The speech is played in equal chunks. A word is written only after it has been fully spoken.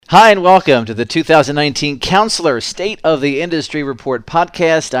Hi, and welcome to the 2019 Counselor State of the Industry Report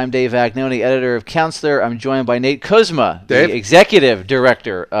podcast. I'm Dave Agnoni, editor of Counselor. I'm joined by Nate Kuzma, the executive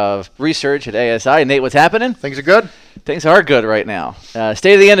director of research at ASI. Nate, what's happening? Things are good. Things are good right now.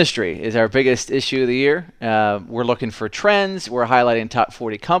 State of the Industry is our biggest issue of the year. We're looking for trends. We're highlighting top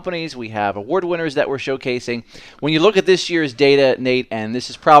 40 companies. We have award winners that we're showcasing. When you look at this year's data, Nate, and this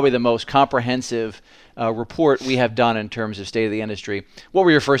is probably the most comprehensive report we have done in terms of state of the industry. What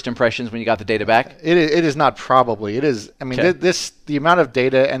were your first impressions when you got the data back? It is not probably. It is. I mean, the amount of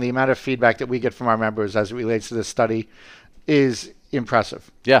data and the amount of feedback that we get from our members as it relates to this study is impressive.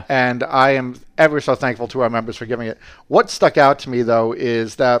 Yeah. And I am ever so thankful to our members for giving it. What stuck out to me, though,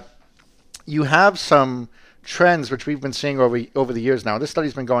 is that you have some trends which we've been seeing over the years now. This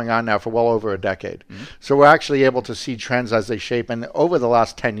study's been going on now for well over a decade. Mm-hmm. So we're actually able to see trends as they shape. And over the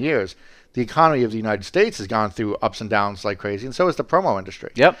last 10 years, the economy of the United States has gone through ups and downs like crazy, and so has the promo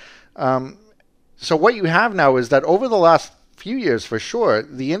industry. Yep. So what you have now is that over the last few years, for sure,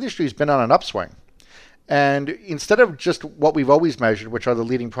 the industry's been on an upswing. And instead of just what we've always measured, which are the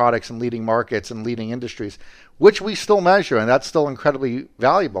leading products and leading markets and leading industries, which we still measure, and that's still incredibly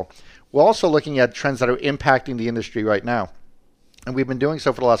valuable, we're also looking at trends that are impacting the industry right now. And we've been doing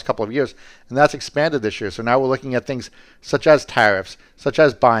so for the last couple of years, and that's expanded this year. So now we're looking at things such as tariffs, such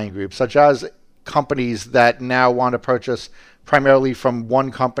as buying groups, such as companies that now want to purchase primarily from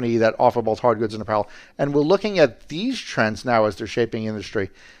one company that offer both hard goods and apparel. And we're looking at these trends now as they're shaping industry.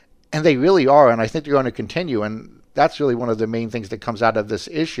 And they really are, and I think they're going to continue. And that's really one of the main things that comes out of this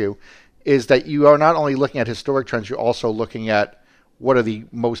issue, is that you are not only looking at historic trends, you're also looking at what are the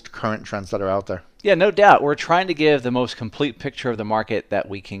most current trends that are out there. Yeah, no doubt. We're trying to give the most complete picture of the market that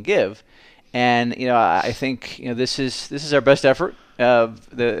we can give. And, I think, this is our best effort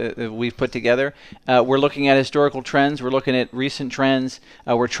we've put together. We're looking at historical trends. We're looking at recent trends.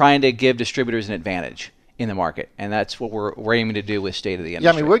 We're trying to give distributors an advantage in the market, and that's what we're aiming to do with State of the Industry.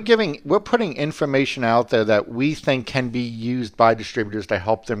 Yeah, I mean, we're putting information out there that we think can be used by distributors to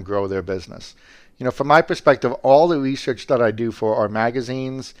help them grow their business. From my perspective, all the research that I do for our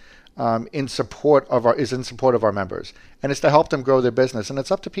magazines is in support of our members, and it's to help them grow their business. And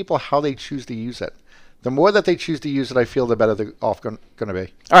it's up to people how they choose to use it. The more that they choose to use it, I feel the better they're off going to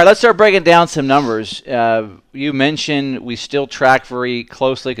be. All right, let's start breaking down some numbers. You mentioned we still track very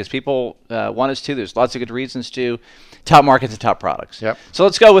closely because people want us to. There's lots of good reasons to. Top markets and top products. Yep. So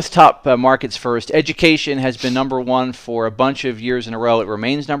let's go with top markets first. Education has been number one for a bunch of years in a row. It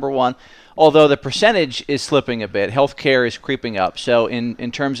remains number one, although the percentage is slipping a bit. Healthcare is creeping up. So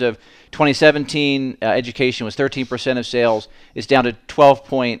in terms of 2017, education was 13% of sales. It's down to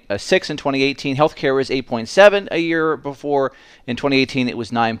 12.6 in 2018. Healthcare was 8.7 a year before. In 2018, it was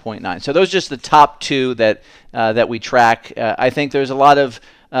 9.9. So those are just the top two that we track. I think there's a lot of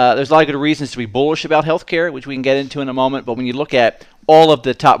good reasons to be bullish about healthcare, which we can get into in a moment. But when you look at all of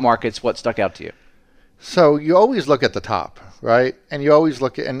the top markets, what stuck out to you? So you always look at the top, right? And you always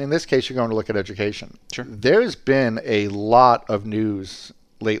look at, and in this case, you're going to look at education. Sure. There's been a lot of news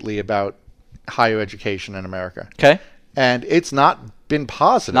lately about higher education in America. Okay. And it's not been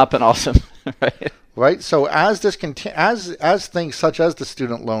positive. Not been awesome, right? Right. So as things such as the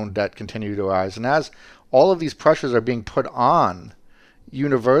student loan debt continue to rise, and as all of these pressures are being put on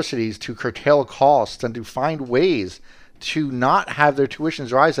universities to curtail costs and to find ways to not have their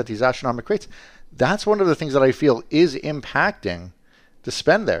tuitions rise at these astronomical rates, that's one of the things that I feel is impacting the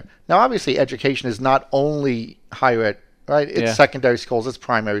spend there. Now, obviously, education is not only higher ed, right? It's secondary schools, it's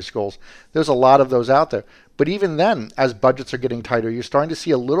primary schools. There's a lot of those out there. But even then, as budgets are getting tighter, you're starting to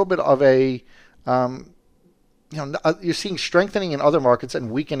see a little bit of a, you're seeing strengthening in other markets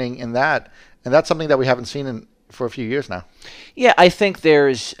and weakening in that. And that's something that we haven't seen for a few years now. Yeah, I think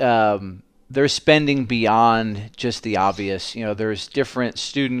there's spending beyond just the obvious. There's different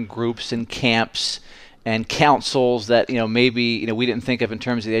student groups and camps and councils that maybe we didn't think of in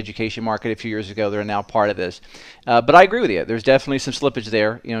terms of the education market a few years ago. They're now part of this. But I agree with you. There's definitely some slippage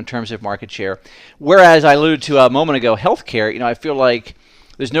there, in terms of market share. Whereas I alluded to a moment ago, healthcare. I feel like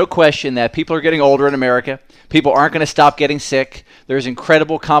there's no question that people are getting older in America. People aren't going to stop getting sick. There's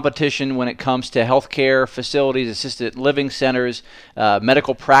incredible competition when it comes to healthcare facilities, assisted living centers,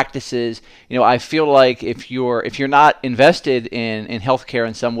 medical practices. I feel like if you're not invested in healthcare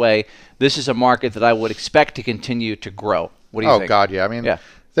in some way, this is a market that I would expect to continue to grow. What do you think? Oh God, yeah. I mean,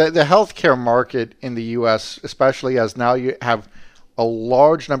 the healthcare market in the U.S., especially as now you have a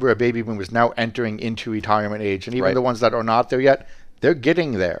large number of baby boomers now entering into retirement age, and even the ones that are not there yet, they're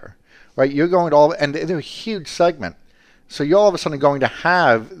getting there, right? You're going to and they're a huge segment. So you're all of a sudden going to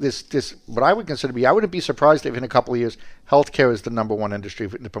have this what I would consider to be, I wouldn't be surprised if in a couple of years, healthcare is the number one industry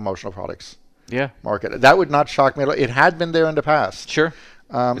in the promotional products market. That would not shock me at all. It had been there in the past. Sure.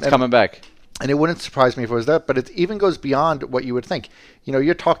 It's coming back. And it wouldn't surprise me if it was that, but it even goes beyond what you would think. You know,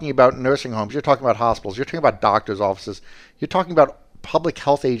 you're talking about nursing homes, you're talking about hospitals, you're talking about doctors' offices, you're talking about public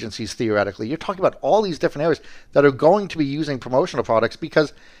health agencies theoretically. You're talking about all these different areas that are going to be using promotional products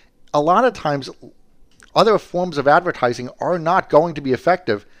because a lot of times other forms of advertising are not going to be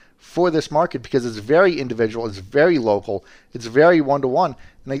effective for this market because it's very individual, it's very local, it's very one-to-one.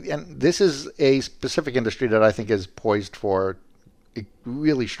 And this is a specific industry that I think is poised for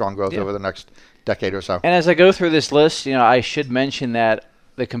really strong growth over the next decade or so. And as I go through this list, you know, I should mention that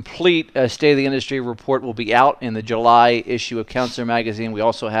the complete State of the Industry report will be out in the July issue of Counselor Magazine. We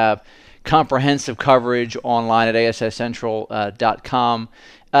also have comprehensive coverage online at ASScentral.com.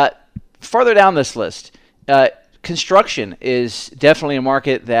 Further down this list, construction is definitely a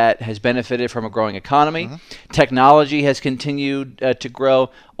market that has benefited from a growing economy. Technology has continued to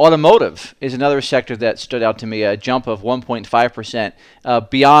grow. Automotive is another sector that stood out to me, a jump of 1.5%.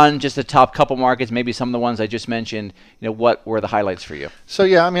 Beyond just the top couple markets, maybe some of the ones I just mentioned, you know, what were the highlights for you? So,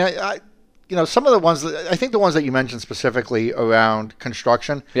 yeah, I mean, you know, some of the ones, I think the ones that you mentioned specifically around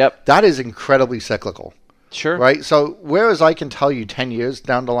construction, that is incredibly cyclical. Sure. Right? So whereas I can tell you 10 years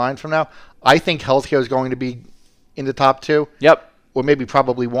down the line from now, I think healthcare is going to be in the top two. Or maybe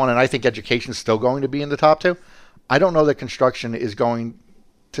probably one, and I think education is still going to be in the top two. I don't know that construction is going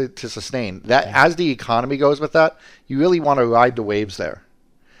to sustain. That as the economy goes with that, you really want to ride the waves there.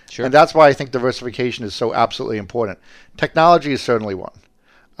 Sure. And that's why I think diversification is so absolutely important. Technology is certainly one.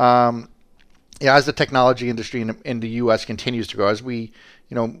 As the technology industry in the U.S. continues to grow, as we,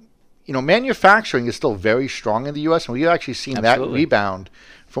 manufacturing is still very strong in the U.S., and we've actually seen that rebound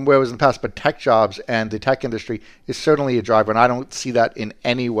from where it was in the past. But tech jobs and the tech industry is certainly a driver, and I don't see that in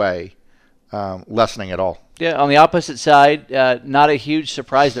any way lessening at all. Yeah, on the opposite side, not a huge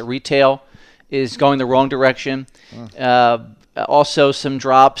surprise that retail is going the wrong direction. Also some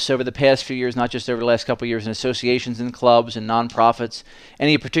drops over the past few years, not just over the last couple of years, in associations and clubs and nonprofits.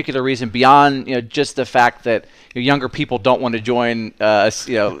 Any particular reason beyond just the fact that younger people don't want to join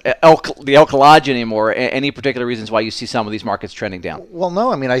the Elk Lodge anymore? Any particular reasons why you see some of these markets trending down? Well,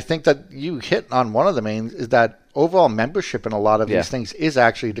 no. I mean, I think that you hit on one of the main is that overall membership in a lot of these things is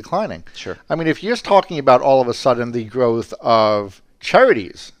actually declining. Sure. I mean, if you're just talking about all of a sudden the growth of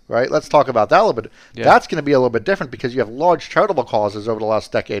charities, right? Let's talk about that a little bit. That's going to be a little bit different because you have large charitable causes over the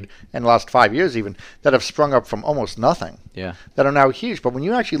last decade and the last 5 years even that have sprung up from almost nothing. That are now huge. But when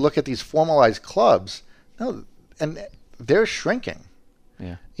you actually look at these formalized clubs, and they're shrinking.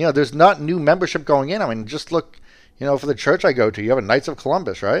 There's not new membership going in. I mean, just look, for the church I go to, you have a Knights of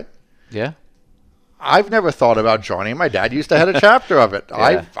Columbus, right? I've never thought about joining. My dad used to head a chapter of it.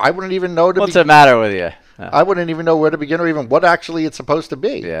 I wouldn't even know What's the matter with you? I wouldn't even know where to begin or even what actually it's supposed to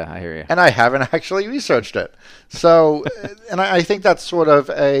be. Yeah, I hear you. And I haven't actually researched it. So, and I think that's sort of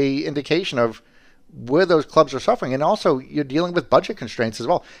a indication of where those clubs are suffering. And also, you're dealing with budget constraints as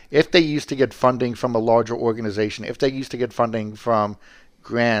well. If they used to get funding from a larger organization, if they used to get funding from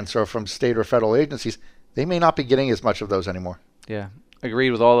grants or from state or federal agencies, they may not be getting as much of those anymore. Yeah,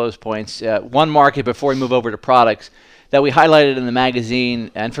 agreed with all those points. One market before we move over to products that we highlighted in the magazine,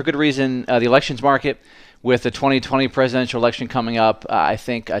 and for good reason, the elections market. With the 2020 presidential election coming up, I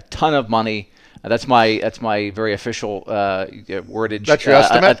think a ton of money. That's my very official wordage. That's your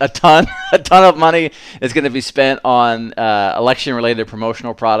estimate. A ton of money is going to be spent on election-related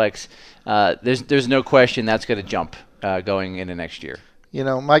promotional products. There's no question that's going to jump going into next year.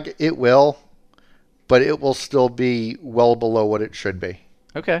 Mike, it will, but it will still be well below what it should be.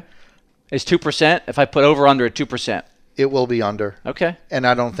 Okay, is 2%? If I put over under at 2%, it will be under. Okay, and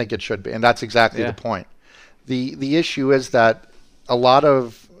I don't think it should be, and that's exactly the point. The issue is that a lot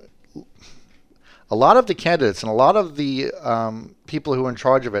of the candidates and a lot of the people who are in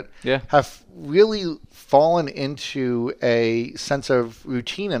charge of it have really fallen into a sense of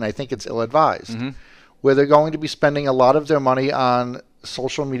routine, and I think it's ill-advised, where they're going to be spending a lot of their money on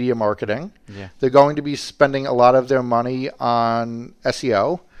social media marketing. They're going to be spending a lot of their money on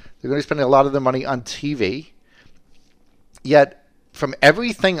SEO. They're going to be spending a lot of their money on TV. Yet, from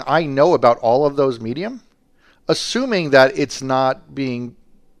everything I know about all of those medium, assuming that it's not being,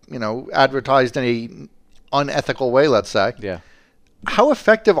 advertised in a unethical way, let's say. How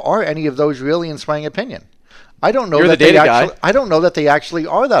effective are any of those really in swaying opinion? I don't know I don't know that they actually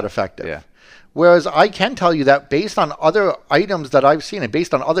are that effective. Whereas I can tell you that based on other items that I've seen and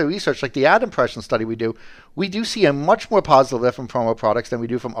based on other research, like the ad impression study we do see a much more positive lift from promo products than we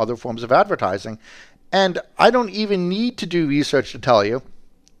do from other forms of advertising. And I don't even need to do research to tell you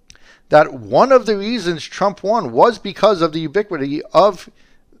that one of the reasons Trump won was because of the ubiquity of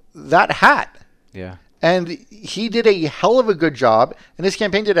that hat. Yeah. And he did a hell of a good job, and his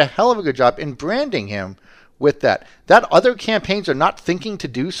campaign did a hell of a good job in branding him with that. That other campaigns are not thinking to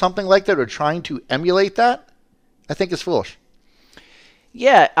do something like that or trying to emulate that, I think is foolish.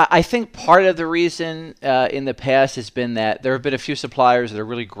 Yeah, I think part of the reason in the past has been that there have been a few suppliers that are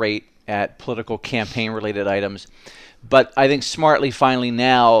really great at political campaign-related items. But I think smartly, finally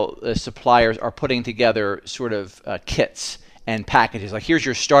now, suppliers are putting together sort of kits and packages. Like, here's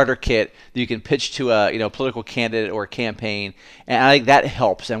your starter kit that you can pitch to a political candidate or a campaign, and I think that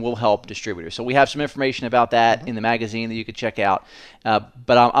helps and will help distributors. So we have some information about that in the magazine that you could check out.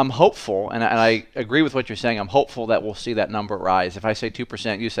 But I'm hopeful, and I agree with what you're saying. I'm hopeful that we'll see that number rise. If I say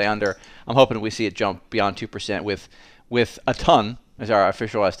 2%, you say under. I'm hoping we see it jump beyond 2% with a ton, is our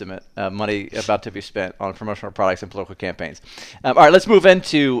official estimate, money about to be spent on promotional products and political campaigns. All right, let's move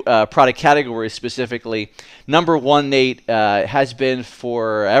into product categories specifically. Number one, Nate, has been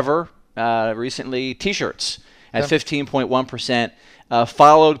forever, recently, T-shirts at 15.1%,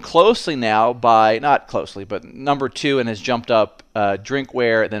 followed closely now by, not closely, but number two, and has jumped up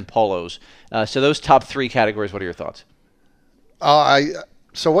drinkware, then polos. So those top three categories, what are your thoughts?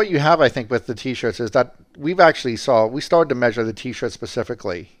 So what you have, I think, with the T-shirts is that we started to measure the T-shirt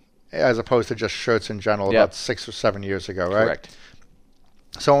specifically as opposed to just shirts in general about 6 or 7 years ago, right? Correct.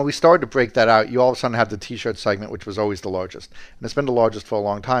 So when we started to break that out, you all of a sudden had the T-shirt segment, which was always the largest. And it's been the largest for a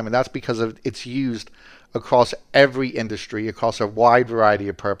long time, and that's because it's used across every industry, across a wide variety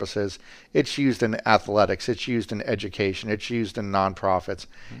of purposes. It's used in athletics. It's used in education. It's used in nonprofits.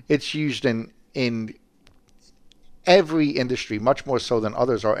 It's used in every industry, much more so than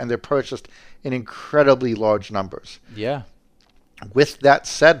others are, and they're purchased in incredibly large numbers. Yeah. With that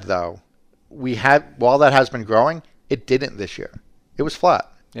said, though, while that has been growing, it didn't this year. It was flat.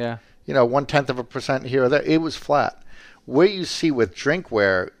 Yeah. 0.1% here or there. It was flat. Where you see with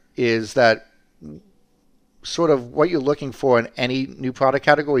drinkware is that sort of what you're looking for in any new product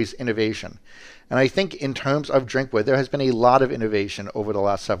category is innovation. And I think in terms of drinkware, there has been a lot of innovation over the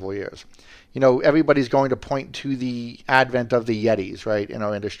last several years. Everybody's going to point to the advent of the Yetis, right, in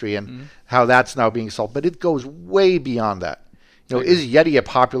our industry and how that's now being sold. But it goes way beyond that. Is Yeti a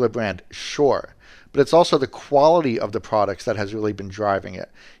popular brand? Sure. But it's also the quality of the products that has really been driving it.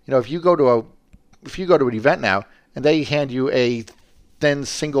 If you go to an event now and they hand you a thin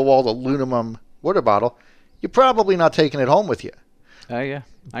single-walled aluminum water bottle, you're probably not taking it home with you. Yeah,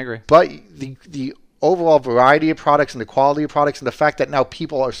 I agree. But the overall variety of products and the quality of products and the fact that now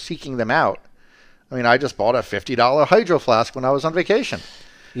people are seeking them out. I mean, I just bought a $50 Hydro Flask when I was on vacation.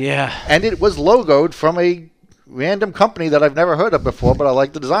 Yeah. And it was logoed from a random company that I've never heard of before, but I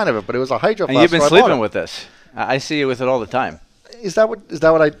like the design of it. But it was a Hydro Flask. And you've been sleeping with this. I see you with it all the time. Is that what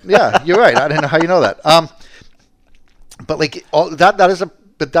I? Yeah, you're right. I didn't know how you know that. But like all that is a.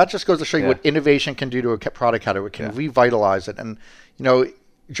 But that just goes to show you what innovation can do to a product category. It can revitalize it. And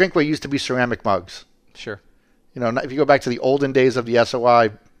drinkware used to be ceramic mugs. Sure. If you go back to the olden days of the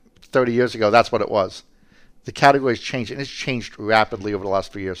SOI 30 years ago, that's what it was. The category's changed, and it's changed rapidly over the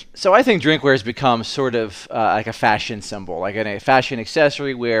last few years. So I think drinkware has become sort of like a fashion symbol, like a fashion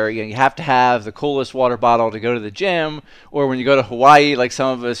accessory where you have to have the coolest water bottle to go to the gym, or when you go to Hawaii, like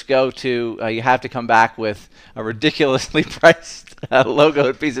some of us go to, you have to come back with a ridiculously priced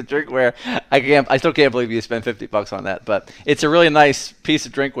logoed piece of drinkware. I still can't believe you spent $50 on that, but it's a really nice piece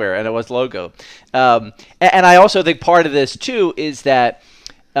of drinkware, and it was logo. And I also think part of this too is that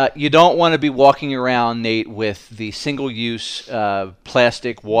you don't want to be walking around, Nate, with the single-use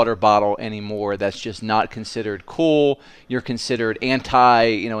plastic water bottle anymore. That's just not considered cool. You're considered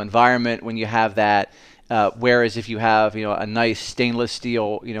anti-environment when you have that. Whereas if you have, a nice stainless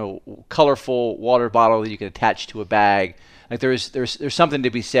steel, colorful water bottle that you can attach to a bag, like there's something to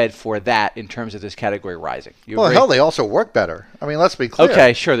be said for that in terms of this category rising. Well, hell, they also work better. I mean, let's be clear.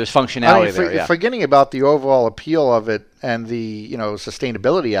 Okay, sure. There's functionality there. Yeah. Forgetting about the overall appeal of it and the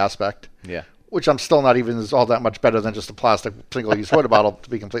sustainability aspect. Yeah. Which I'm still not even all that much better than just a plastic single-use water bottle, to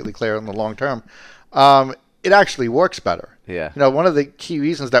be completely clear in the long term. It actually works better. Yeah. One of the key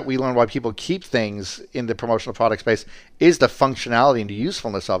reasons that we learn why people keep things in the promotional product space is the functionality and the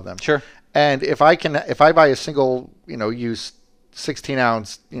usefulness of them. Sure. And if I buy a single, use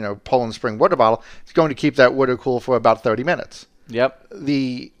 16-ounce, Poland Spring water bottle, it's going to keep that water cool for about 30 minutes. Yep.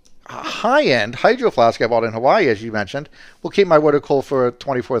 The high-end Hydro Flask I bought in Hawaii, as you mentioned, will keep my water cool for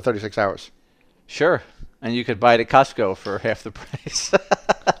 24 to 36 hours. Sure. And you could buy it at Costco for half the price.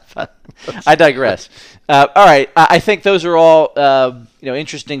 I digress. All right. I think those are all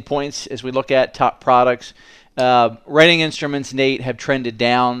interesting points as we look at top products. Writing instruments, Nate, have trended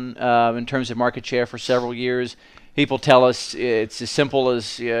down in terms of market share for several years. People tell us it's as simple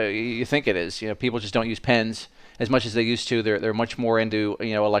as you think it is. People just don't use pens as much as they used to. They're much more into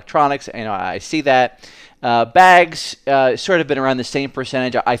electronics, and I see that. Bags sort of been around the same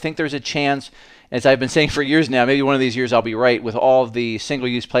percentage. I think there's a chance, as I've been saying for years now, maybe one of these years I'll be right, with all of the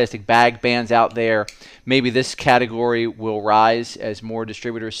single-use plastic bag bans out there, maybe this category will rise as more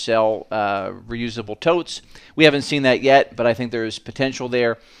distributors sell reusable totes. We haven't seen that yet, but I think there's potential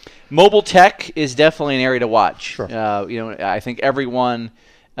there. Mobile tech is definitely an area to watch. Sure. I think everyone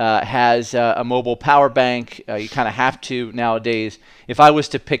has a mobile power bank. You kind of have to nowadays. If I was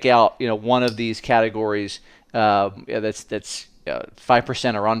to pick out, one of these categories that's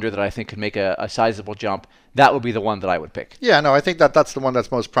 5% or under that I think could make a sizable jump, that would be the one that I would pick. Yeah, no, I think that's the one that's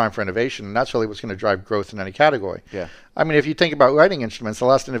most prime for innovation, and that's really what's going to drive growth in any category. Yeah. I mean, if you think about writing instruments, the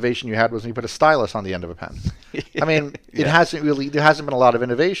last innovation you had was when you put a stylus on the end of a pen. I mean, there hasn't been a lot of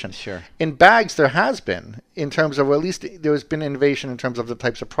innovation. Sure. In bags, there has been, in terms of, or at least there's been innovation in terms of the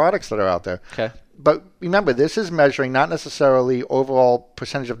types of products that are out there. Okay. But remember, this is measuring not necessarily overall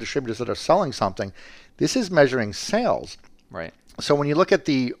percentage of distributors that are selling something. This is measuring sales. Right. So when you look at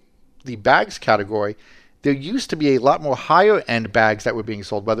the bags category, there used to be a lot more higher end bags that were being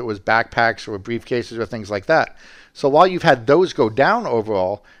sold, whether it was backpacks or briefcases or things like that. So while you've had those go down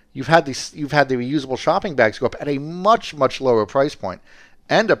overall, you've had the reusable shopping bags go up at a much, much lower price point,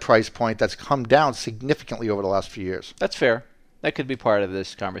 and a price point that's come down significantly over the last few years. That's fair. That could be part of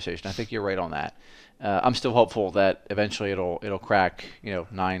this conversation. I think you're right on that. I'm still hopeful that eventually it'll crack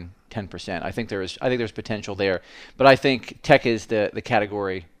 9-10%. I think there's potential there, but I think tech is the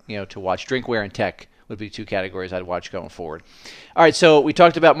category to watch. Drinkware and tech would be two categories I'd watch going forward. All right, so we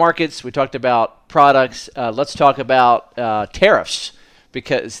talked about markets, we talked about products. Let's talk about tariffs,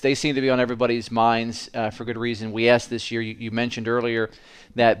 because they seem to be on everybody's minds for good reason. We asked this year, you mentioned earlier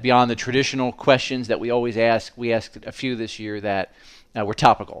that beyond the traditional questions that we always ask, we asked a few this year that were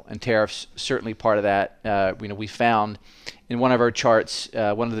topical, and tariffs certainly part of that. We found in one of our charts,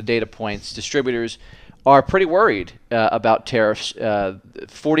 one of the data points, distributors are pretty worried about tariffs.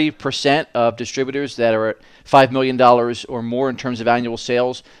 40% of distributors that are at $5 million or more in terms of annual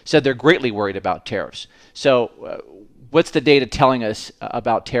sales said they're greatly worried about tariffs. So what's the data telling us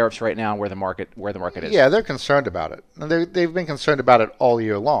about tariffs right now and where the market is? Yeah, they're concerned about it. They've been concerned about it all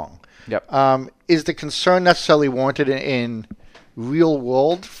year long. Yep. Is the concern necessarily warranted in real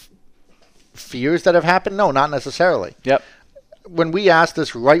world fears that have happened? No, not necessarily. Yep. When we asked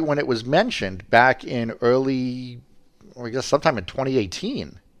this right when it was mentioned back in sometime in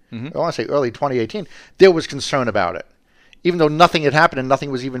 2018, I want to say early 2018, there was concern about it. Even though nothing had happened and nothing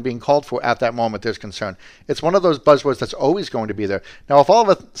was even being called for at that moment, there's concern. It's one of those buzzwords that's always going to be there. Now, if all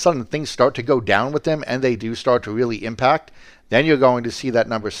of a sudden things start to go down with them and they do start to really impact, then you're going to see that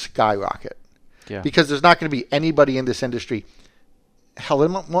number skyrocket. Yeah. Because there's not going to be anybody in this industry. Hell, there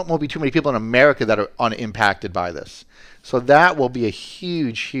won't be too many people in America that are unimpacted by this. So that will be a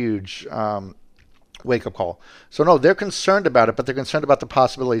huge wake-up call. So no, they're concerned about it, but they're concerned about the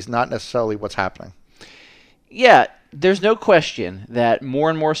possibilities, not necessarily what's happening. Yeah, there's no question that more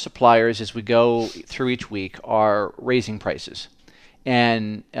and more suppliers, as we go through each week, are raising prices.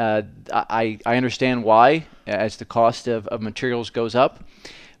 And I understand why, as the cost of materials goes up.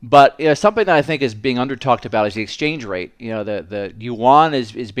 But something that I think is being under-talked about is the exchange rate. The yuan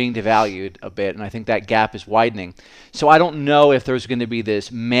is being devalued a bit, and I think that gap is widening. So I don't know if there's going to be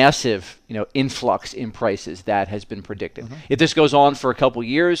this massive influx in prices that has been predicted. If this goes on for a couple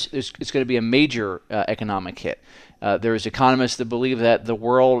years, it's going to be a major economic hit. There's economists that believe that the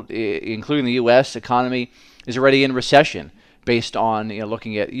world, including the U.S. economy, is already in recession, based on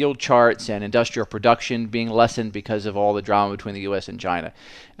looking at yield charts and industrial production being lessened because of all the drama between the U.S. and China.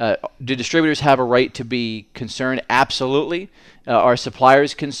 Do distributors have a right to be concerned? Absolutely. Are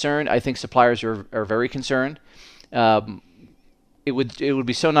suppliers concerned? I think suppliers are very concerned. It would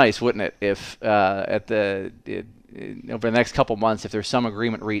be so nice, wouldn't it, if over the next couple months, if there's some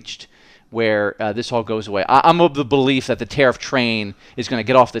agreement reached where this all goes away. I'm of the belief that the tariff train is going to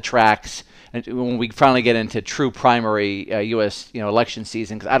get off the tracks and when we finally get into true primary U.S. election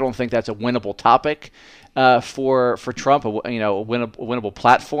season, because I don't think that's a winnable topic for Trump, a winnable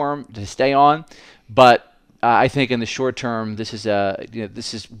platform to stay on. But I think in the short term, this is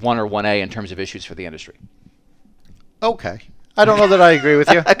 1 or 1A in terms of issues for the industry. Okay. I don't know that I agree with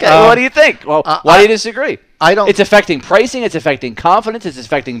you. Okay, well, what do you think? Well, why do you disagree? I don't. It's affecting pricing. It's affecting confidence. It's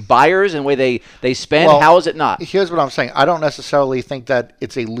affecting buyers and the way they spend. Well, how is it not? Here's what I'm saying. I don't necessarily think that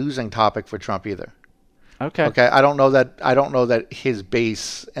it's a losing topic for Trump either. Okay. Okay, I don't know that his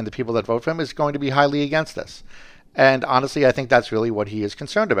base and the people that vote for him is going to be highly against this. And honestly, I think that's really what he is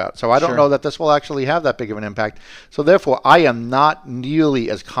concerned about. So I don't Sure. know that this will actually have that big of an impact. So therefore, I am not nearly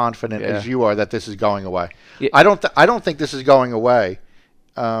as confident as you are that this is going away. Yeah. I don't think this is going away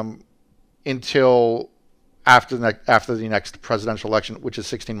until after the next presidential election, which is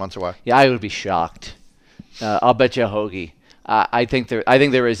 16 months away. Yeah, I would be shocked. I'll bet you a hoagie. I think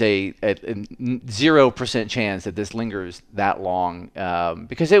there is a 0% chance that this lingers that long,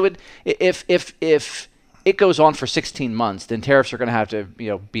 because it would, if it goes on for 16 months, then tariffs are going to have to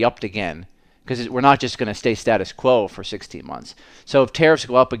be upped again, because we're not just going to stay status quo for 16 months. So if tariffs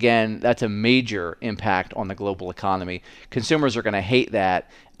go up again, that's a major impact on the global economy. Consumers are going to hate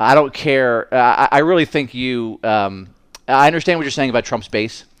that. I don't care. I really think I understand what you're saying about Trump's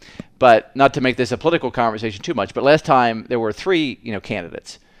base, but not to make this a political conversation too much. But last time there were 3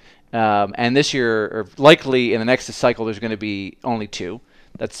 candidates, and this year, or likely in the next cycle, there's going to be only 2.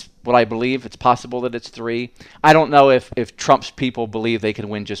 That's what I believe. It's possible that it's 3. I don't know if Trump's people believe they can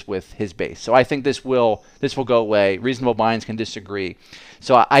win just with his base. So I think this will go away. Reasonable minds can disagree.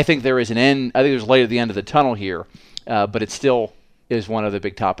 So I think there is an end. I think there's light at the end of the tunnel here, but it still is one of the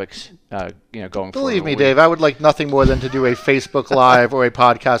big topics going forward. Believe me, Dave, I would like nothing more than to do a Facebook Live or a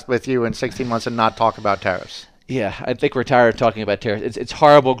podcast with you in 16 months and not talk about tariffs. Yeah, I think we're tired of talking about tariffs. It's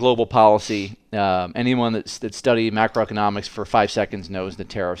horrible global policy. Anyone that studied macroeconomics for 5 seconds knows that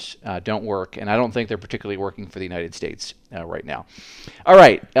tariffs don't work, and I don't think they're particularly working for the United States right now. All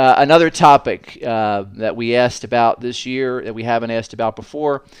right, another topic that we asked about this year that we haven't asked about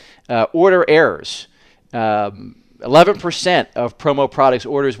before, order errors. 11% of promo products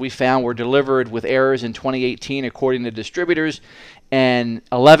orders we found were delivered with errors in 2018, according to distributors, and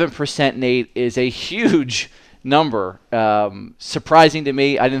 11%, Nate, is a huge number. Surprising to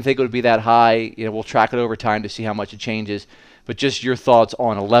me. I didn't think it would be that high. We'll track it over time to see how much it changes. But just your thoughts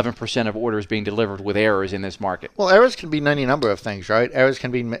on 11% of orders being delivered with errors in this market. Well, errors can mean any number of things, right? Errors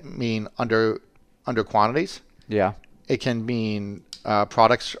can mean under quantities. Yeah. It can mean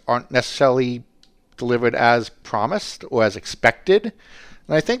products aren't necessarily delivered as promised or as expected.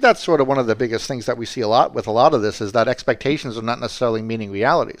 And I think that's sort of one of the biggest things that we see a lot of this is that expectations are not necessarily meaning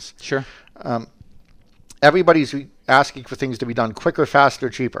realities. Sure. Everybody's asking for things to be done quicker,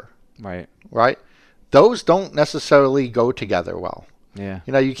 faster, cheaper. Right. Those don't necessarily go together well. Yeah.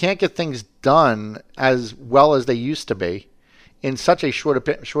 You can't get things done as well as they used to be in such a short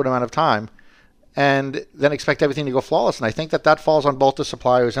amount of time and then expect everything to go flawless. And I think that falls on both the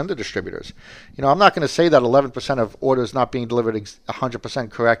suppliers and the distributors. I'm not going to say that 11% of orders not being delivered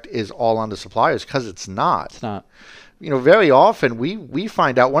 100% correct is all on the suppliers, because it's not. It's not. Very often we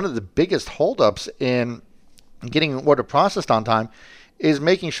find out one of the biggest holdups in getting an order processed on time is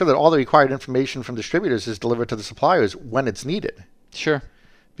making sure that all the required information from distributors is delivered to the suppliers when it's needed. Sure.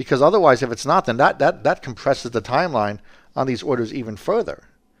 Because otherwise, if it's not, then that compresses the timeline on these orders even further.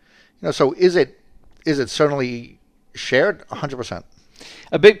 So is it certainly shared? 100%.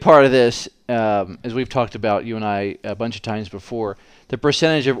 A big part of this, as we've talked about, you and I, a bunch of times before, the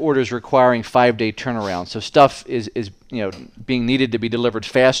percentage of orders requiring 5-day turnaround. So stuff is being needed to be delivered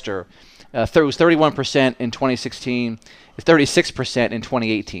faster. It was 31% in 2016, 36% in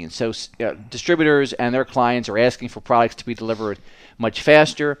 2018. So distributors and their clients are asking for products to be delivered much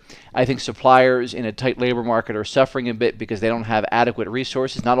faster. I think suppliers in a tight labor market are suffering a bit because they don't have adequate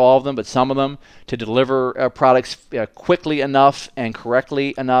resources, not all of them, but some of them, to deliver products quickly enough and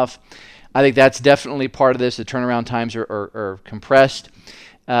correctly enough. I think that's definitely part of this. The turnaround times are compressed.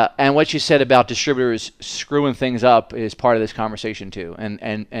 And what you said about distributors screwing things up is part of this conversation too.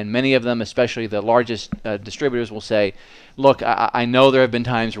 And many of them, especially the largest distributors, will say, look, I know there have been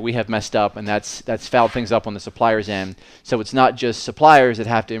times where we have messed up, and that's fouled things up on the supplier's end. So it's not just suppliers that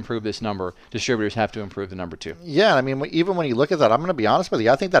have to improve this number. Distributors have to improve the number too. Yeah, I mean, even when you look at that, I'm going to be honest with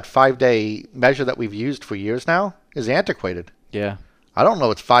you. I think that 5-day measure that we've used for years now is antiquated. Yeah. I don't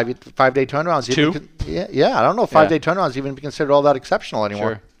know. It's 5-day turnarounds. Yeah. I don't know if 5-day turnarounds even be considered all that exceptional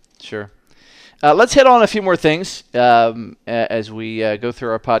anymore. Sure. Let's hit on a few more things as we go through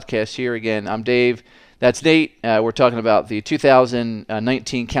our podcast here. Again, I'm Dave. That's Nate. We're talking about the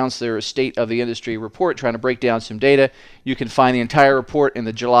 2019 Counselor State of the Industry report, trying to break down some data. You can find the entire report in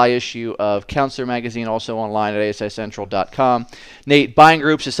the July issue of Counselor Magazine, also online at asicentral.com. Nate, buying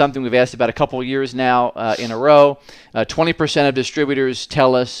groups is something we've asked about a couple of years now in a row. 20% of distributors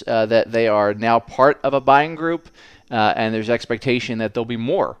tell us that they are now part of a buying group, and there's expectation that there'll be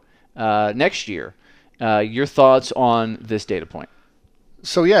more next year. Your thoughts on this data point?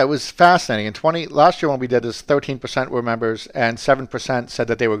 So yeah, it was fascinating. Last year when we did this, 13% were members and 7% said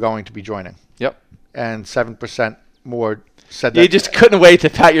that they were going to be joining. Yep. and 7% more said that. You just couldn't wait to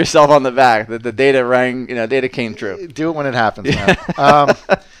pat yourself on the back. The data rang, data came true. Do it when it happens, man.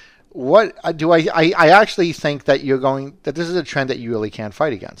 What do I actually think that that this is a trend that you really can't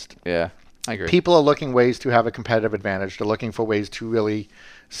fight against. Yeah, I agree. People are looking ways to have a competitive advantage. They're looking for ways to really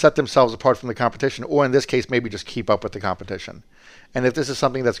set themselves apart from the competition, or in this case, maybe just keep up with the competition. And if this is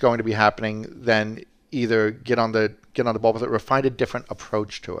something that's going to be happening, then either get on the ball with it or find a different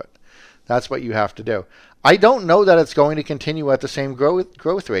approach to it. That's what you have to do. I don't know that it's going to continue at the same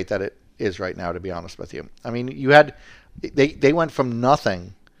growth rate that it is right now, to be honest with you. I mean, they went from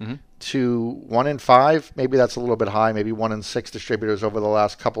nothing to 1 in 5. Maybe that's a little bit high. Maybe 1 in 6 distributors over the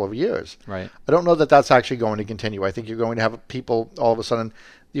last couple of years. Right. I don't know that that's actually going to continue. I think you're going to have people all of a sudden.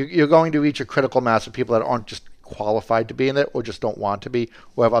 You're going to reach a critical mass of people that aren't just qualified to be in it, or just don't want to be,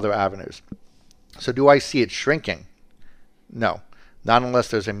 or have other avenues. So do I see it shrinking? No. Not unless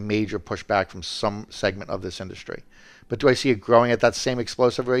there's a major pushback from some segment of this industry. But do I see it growing at that same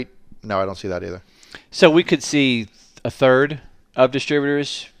explosive rate? No, I don't see that either. So we could see a third of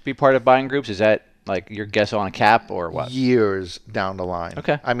distributors be part of buying groups? Is that like your guess on a cap or what? Years down the line.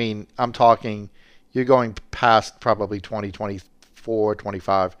 Okay. I mean, I'm talking, you're going past probably 2024,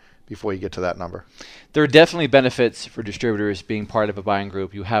 25 before you get to that number. There are definitely benefits for distributors being part of a buying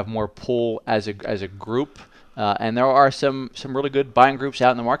group. You have more pull as a group. And there are some really good buying groups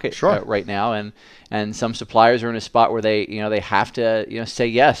out in the market right now, and some suppliers are in a spot where they have to say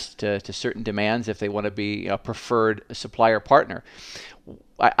yes to certain demands if they want to be a preferred supplier partner.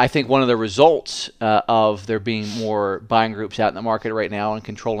 I think one of the results of there being more buying groups out in the market right now and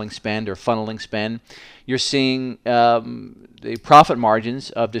controlling spend or funneling spend, you're seeing the profit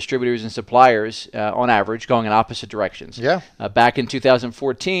margins of distributors and suppliers on average going in opposite directions. Yeah. Back in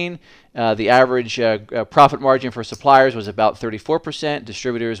 2014, the average profit margin for suppliers was about 34%.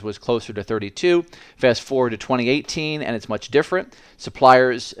 Distributors was closer to 32%. Fast forward to 2018, and it's much different.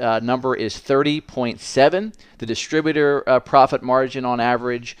 Suppliers' number is 30.7%. The distributor profit margin on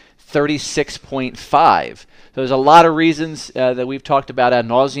average, 36.5%. So there's a lot of reasons that we've talked about ad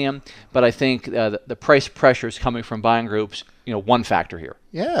nauseum, but I think the price pressure is coming from buying groups. One factor here.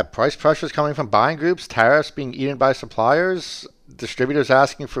 Yeah, price pressure is coming from buying groups, tariffs being eaten by suppliers, distributors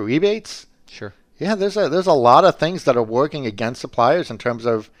asking for rebates. Sure. Yeah, there's a lot of things that are working against suppliers in terms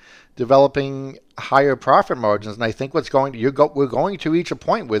of developing higher profit margins, and I think we're going to reach a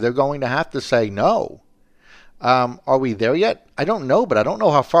point where they're going to have to say no. Are we there yet? I don't know, but I don't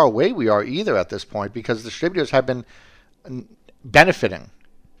know how far away we are either at this point, because distributors have been benefiting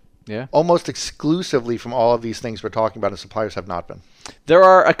almost exclusively from all of these things we're talking about, and suppliers have not been. There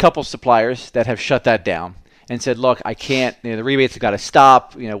are a couple suppliers that have shut that down and said, look, I can't, the rebates have got to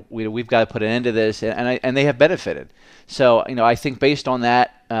stop, we've got to put an end to this, and they have benefited. So, I think based on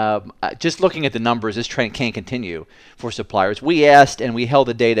that, just looking at the numbers, this trend can't continue for suppliers. We asked, and we held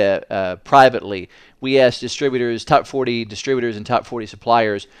the data privately, we asked distributors, top 40 distributors and top 40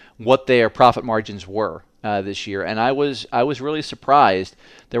 suppliers, what their profit margins were this year, and I was really surprised.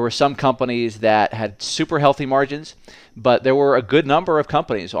 There were some companies that had super healthy margins, but there were a good number of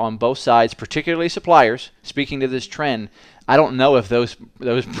companies on both sides, particularly suppliers. Speaking to this trend, I don't know if those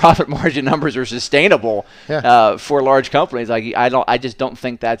profit margin numbers are sustainable for large companies. I just don't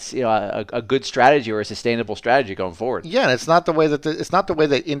think that's a good strategy or a sustainable strategy going forward. Yeah, and it's not the way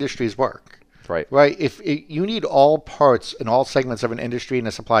that industries work. Right. Right. You need all parts and all segments of an industry and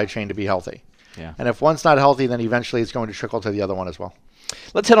a supply chain to be healthy. Yeah. And if one's not healthy, then eventually it's going to trickle to the other one as well.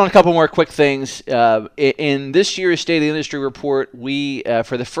 Let's hit on a couple more quick things. In this year's State of the Industry report, we,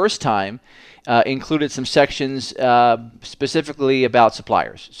 for the first time, included some sections specifically about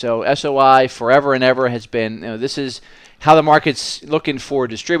suppliers. So SOI forever and ever has been, this is how the market's looking for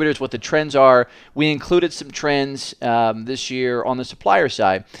distributors, what the trends are. We included some trends this year on the supplier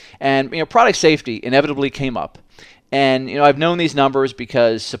side. And product safety inevitably came up. And I've known these numbers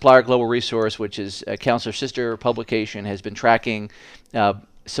because Supplier Global Resource, which is Counselor's sister publication, has been tracking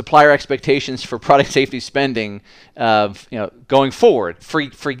supplier expectations for product safety spending going forward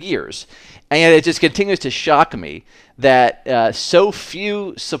for years. And yet it just continues to shock me that so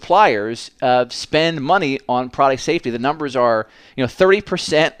few suppliers spend money on product safety. The numbers are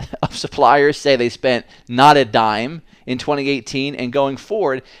 30% of suppliers say they spent not a dime in 2018, and going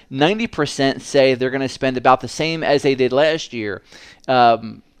forward, 90% say they're going to spend about the same as they did last year.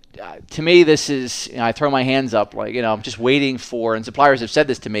 To me, this is, I throw my hands up, I'm just waiting for, and suppliers have said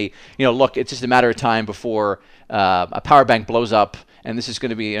this to me, look, it's just a matter of time before a power bank blows up, and this is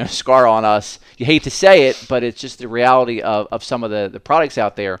going to be a scar on us. You hate to say it, but it's just the reality of some of the products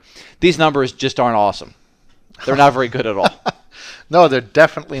out there. These numbers just aren't awesome. They're not very good at all. No, they're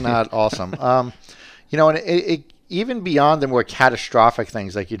definitely not awesome. And even beyond the more catastrophic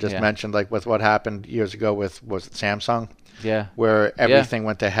things like you just Yeah. mentioned, like with what happened years ago with, was it Samsung, Yeah. where everything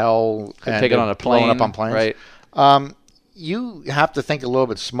went to hell Couldn't and take it they're on a blowing plane. up on planes. Right. You have to think a little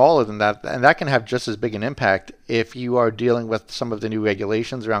bit smaller than that, and that can have just as big an impact if you are dealing with some of the new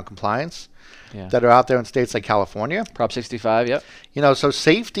regulations around compliance Yeah. that are out there in states like California. Prop 65. Yep. So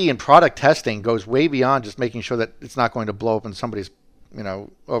safety and product testing goes way beyond just making sure that it's not going to blow up in somebody's,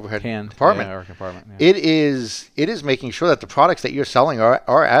 overhead compartment. Yeah, or compartment. Yeah. It is making sure that the products that you're selling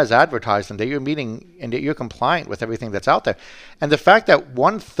are as advertised and that you're meeting and that you're compliant with everything that's out there. And the fact that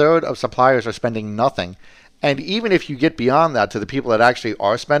 1/3 of suppliers are spending nothing, and even if you get beyond that to the people that actually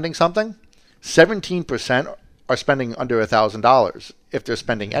are spending something, 17% are spending under $1,000 if they're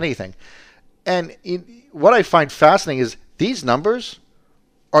spending anything. And what I find fascinating is these numbers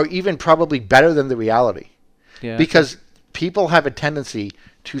are even probably better than the reality. Yeah. Because people have a tendency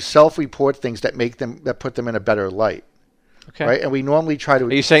to self-report things that put them in a better light, Okay. right? And we normally try to.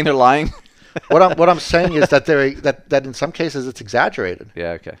 Are you saying they're lying? What I'm saying is that that in some cases it's exaggerated,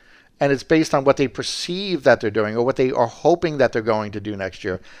 Yeah. Okay. and it's based on what they perceive that they're doing or what they are hoping that they're going to do next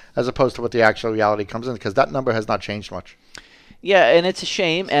year, as opposed to what the actual reality comes in. Because that number has not changed much. Yeah, and it's a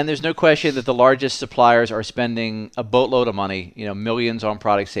shame, and there's no question that the largest suppliers are spending a boatload of money, millions on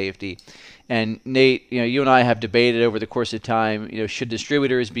product safety. And Nate, you and I have debated over the course of time, should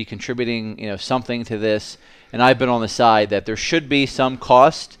distributors be contributing, something to this? And I've been on the side that there should be some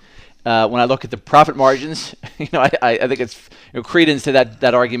cost. When I look at the profit margins, I think it's credence to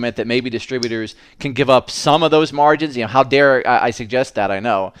that argument that maybe distributors can give up some of those margins. How dare I suggest that? I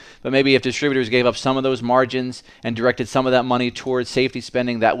know, but maybe if distributors gave up some of those margins and directed some of that money towards safety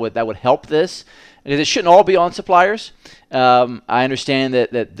spending, that would help this. Because it shouldn't all be on suppliers. I understand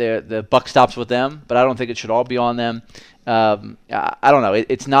that the buck stops with them, but I don't think it should all be on them. I don't know.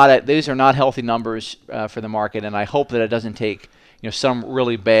 It's not. These are not healthy numbers for the market, and I hope that it doesn't take some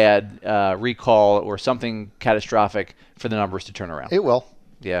really bad recall or something catastrophic for the numbers to turn around. It will.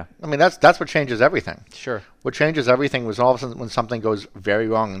 Yeah. I mean, that's what changes everything. Sure. What changes everything was all of a sudden when something goes very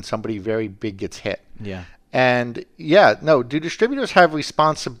wrong and somebody very big gets hit. Yeah. And do distributors have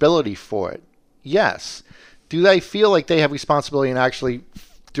responsibility for it? Yes. Do they feel like they have responsibility in actually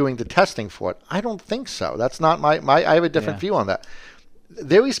doing the testing for it? I don't think so. That's not my I have a different view on that.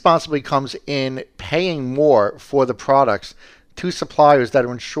 Their responsibility comes in paying more for the products to suppliers that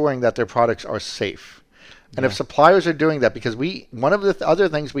are ensuring that their products are safe. And if suppliers are doing that, because one of the other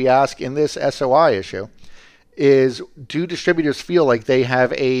things we ask in this SOI issue is, do distributors feel like they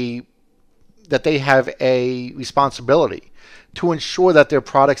have a responsibility to ensure that their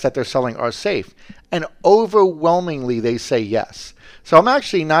products that they're selling are safe? And overwhelmingly, they say yes. So I'm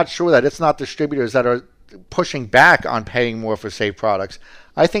actually not sure that it's not distributors that are pushing back on paying more for safe products.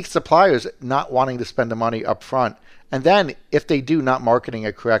 I think suppliers not wanting to spend the money up front. And then if they do, not marketing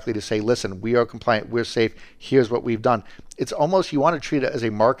it correctly to say, listen, we are compliant, we're safe, here's what we've done. It's almost, you want to treat it as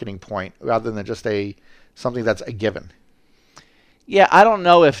a marketing point rather than just something that's a given. Yeah, I don't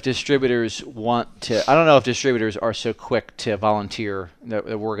know if distributors are so quick to volunteer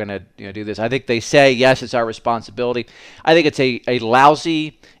that we're going to do this. I think they say, yes, it's our responsibility. I think it's a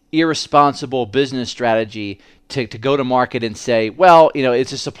lousy, irresponsible business strategy to go to market and say, well,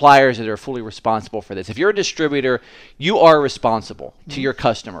 it's the suppliers that are fully responsible for this. If you're a distributor, you are responsible to your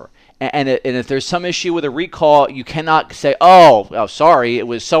customer. And if there's some issue with a recall, you cannot say, oh, sorry, it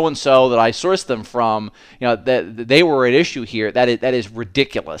was so-and-so that I sourced them from, that they were at issue here. That is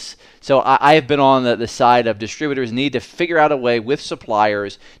ridiculous. So I have been on the side of distributors need to figure out a way with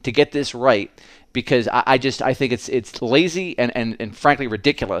suppliers to get this right. Because I think it's lazy and frankly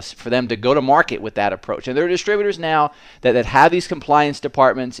ridiculous for them to go to market with that approach. And there are distributors now that have these compliance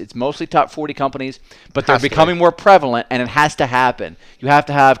departments. It's mostly top 40 companies, but they're becoming more prevalent, and it has to happen. You have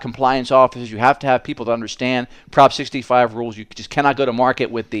to have compliance officers. You have to have people that understand Prop 65 rules. You just cannot go to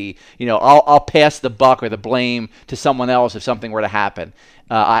market with I'll pass the buck or the blame to someone else if something were to happen.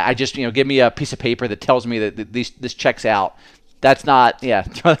 I just give me a piece of paper that tells me that this checks out. That's not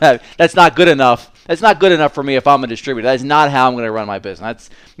that's not good enough. That's not good enough for me if I'm a distributor. That's not how I'm going to run my business.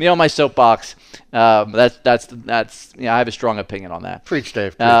 That's my soapbox. That's I have a strong opinion on that. Preach,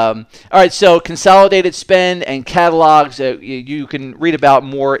 Dave. Preach. All right, so consolidated spend and catalogs. You can read about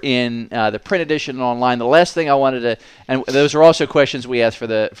more in the print edition and online. The last thing I wanted to, and those are also questions we asked for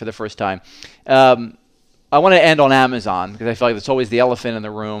the first time. I want to end on Amazon because I feel like it's always the elephant in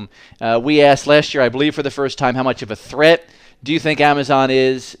the room. We asked last year, I believe, for the first time, how much of a threat do you think Amazon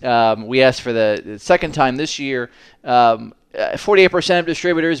is? We asked for the second time this year. 48% of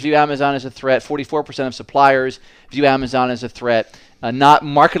distributors view Amazon as a threat. 44% of suppliers view Amazon as a threat. Not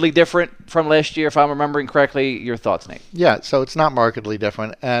markedly different from last year, if I'm remembering correctly. Your thoughts, Nate? Yeah, so it's not markedly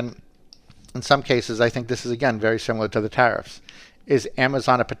different. And in some cases, I think this is, again, very similar to the tariffs. Is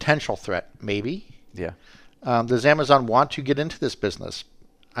Amazon a potential threat? Maybe. Yeah. Does Amazon want to get into this business?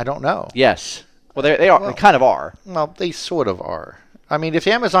 I don't know. Yes. Well, they are. They kind of are. Well, they sort of are. I mean, if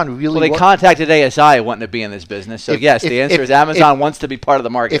Amazon really... Well, they contacted ASI wanting to be in this business. So, yes, the answer is Amazon wants to be part of the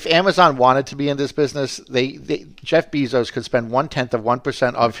market. If Amazon wanted to be in this business, Jeff Bezos could spend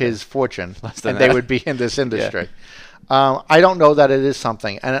 1/10 of his fortune, and they would be in this industry. Yeah. I don't know that it is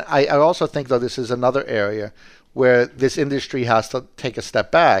something. And I also think, though, this is another area where this industry has to take a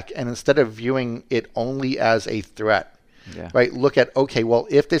step back, and instead of viewing it only as a threat, right, look at, okay, well,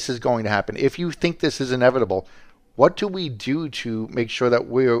 if this is going to happen, if you think this is inevitable, what do we do to make sure that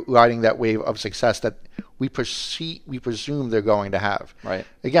we're riding that wave of success that we presume they're going to have? Right.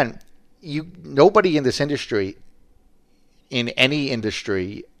 Again, nobody in this industry, in any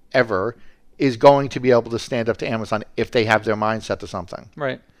industry ever, is going to be able to stand up to Amazon if they have their mind set to something.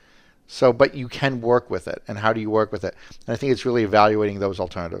 Right. So, but you can work with it. And how do you work with it? And I think it's really evaluating those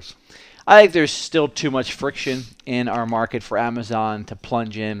alternatives. I think there's still too much friction in our market for Amazon to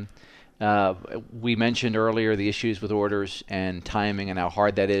plunge in. We mentioned earlier the issues with orders and timing and how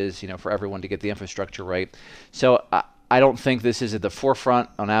hard that is, for everyone to get the infrastructure right. So I don't think this is at the forefront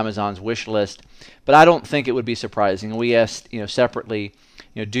on Amazon's wish list, but I don't think it would be surprising. We asked, separately,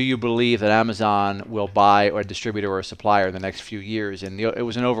 do you believe that Amazon will buy or a distributor or a supplier in the next few years? And it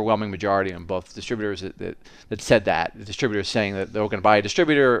was an overwhelming majority on both distributors that said that. The distributors saying that they're going to buy a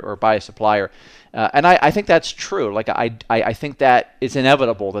distributor or buy a supplier. And I think that's true. Like I think that it's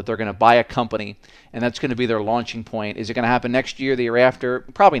inevitable that they're going to buy a company, and that's going to be their launching point. Is it going to happen next year, the year after?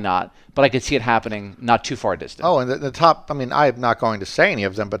 Probably not. But I could see it happening not too far distant. Oh, and the top, I'm not going to say any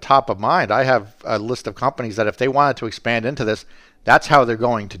of them, but top of mind, I have a list of companies that if they wanted to expand into this, that's how they're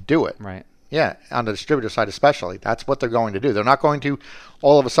going to do it. Right. Yeah, on the distributor side especially. That's what they're going to do. They're not going to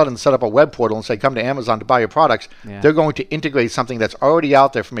all of a sudden set up a web portal and say, come to Amazon to buy your products. Yeah. They're going to integrate something that's already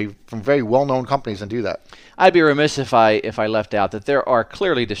out there from very well-known companies and do that. I'd be remiss if I left out that there are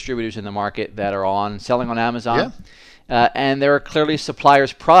clearly distributors in the market that are selling on Amazon. Yeah. And there are clearly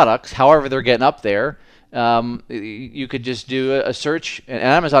suppliers' products, however they're getting up there. You could just do a search, and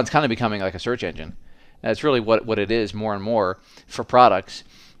Amazon's kind of becoming like a search engine. That's really what it is more and more for products.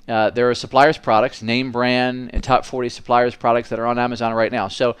 There are suppliers' products, name brand, and top 40 suppliers' products that are on Amazon right now.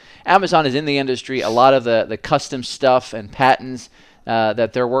 So Amazon is in the industry. A lot of the custom stuff and patents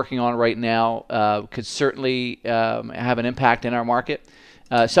that they're working on right now could certainly have an impact in our market.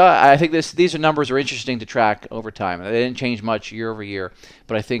 So I think these numbers are interesting to track over time. They didn't change much year over year,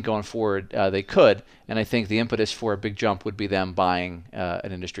 but I think going forward they could. And I think the impetus for a big jump would be them buying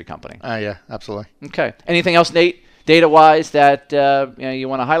an industry company. Yeah, absolutely. Okay. Anything else, Nate, data-wise that you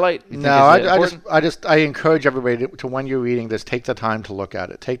want to highlight? No, I encourage everybody to when you're reading this, take the time to look at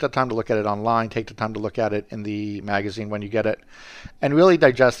it. Take the time to look at it online. Take the time to look at it in the magazine when you get it, and really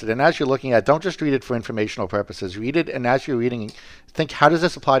digest it. And as you're looking at it, don't just read it for informational purposes. Read it, and as you're reading, think, how does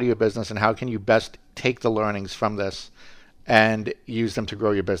this apply to your business, and how can you best take the learnings from this and use them to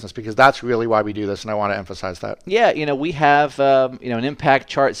grow your business, because that's really why we do this, and I want to emphasize that. Yeah, we have an impact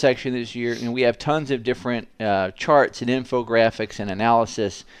chart section this year. We have tons of different charts and infographics and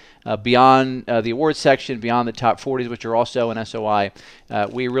analysis beyond the awards section, beyond the top 40s, which are also in SOI.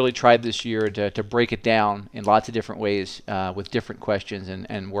 We really tried this year to break it down in lots of different ways with different questions,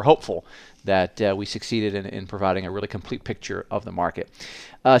 and we're hopeful that we succeeded in providing a really complete picture of the market.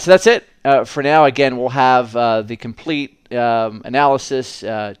 So that's it for now. Again, we'll have the complete analysis,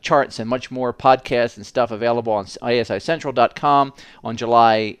 charts, and much more podcasts and stuff available on asicentral.com on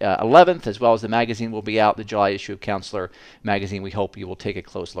July 11th, as well as the magazine will be out, the July issue of Counselor magazine. We hope you will take a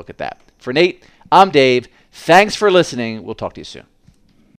close look at that. For Nate, I'm Dave. Thanks for listening. We'll talk to you soon.